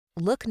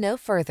Look no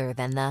further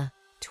than the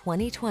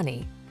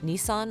 2020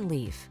 Nissan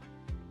Leaf.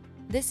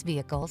 This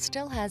vehicle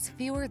still has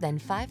fewer than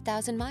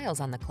 5,000 miles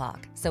on the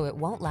clock, so it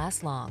won't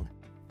last long.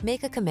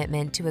 Make a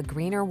commitment to a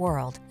greener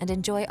world and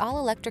enjoy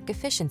all-electric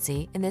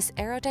efficiency in this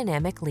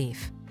aerodynamic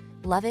Leaf.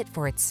 Love it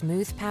for its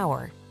smooth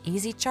power,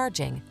 easy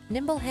charging,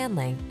 nimble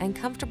handling, and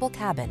comfortable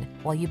cabin,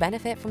 while you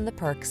benefit from the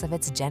perks of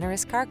its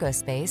generous cargo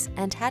space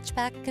and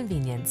hatchback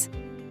convenience.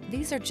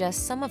 These are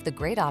just some of the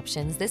great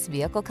options this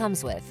vehicle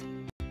comes with: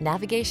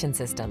 navigation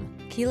system,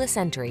 keyless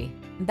entry,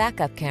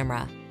 backup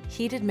camera,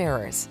 heated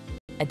mirrors,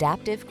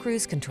 adaptive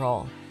cruise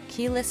control,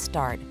 keyless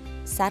start,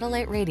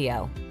 satellite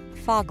radio,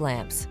 fog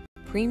lamps,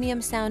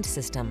 premium sound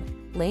system,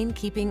 lane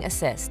keeping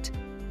assist.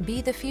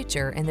 Be the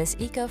future in this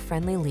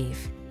eco-friendly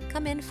Leaf.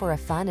 Come in for a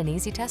fun and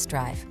easy test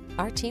drive.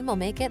 Our team will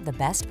make it the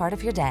best part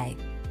of your day.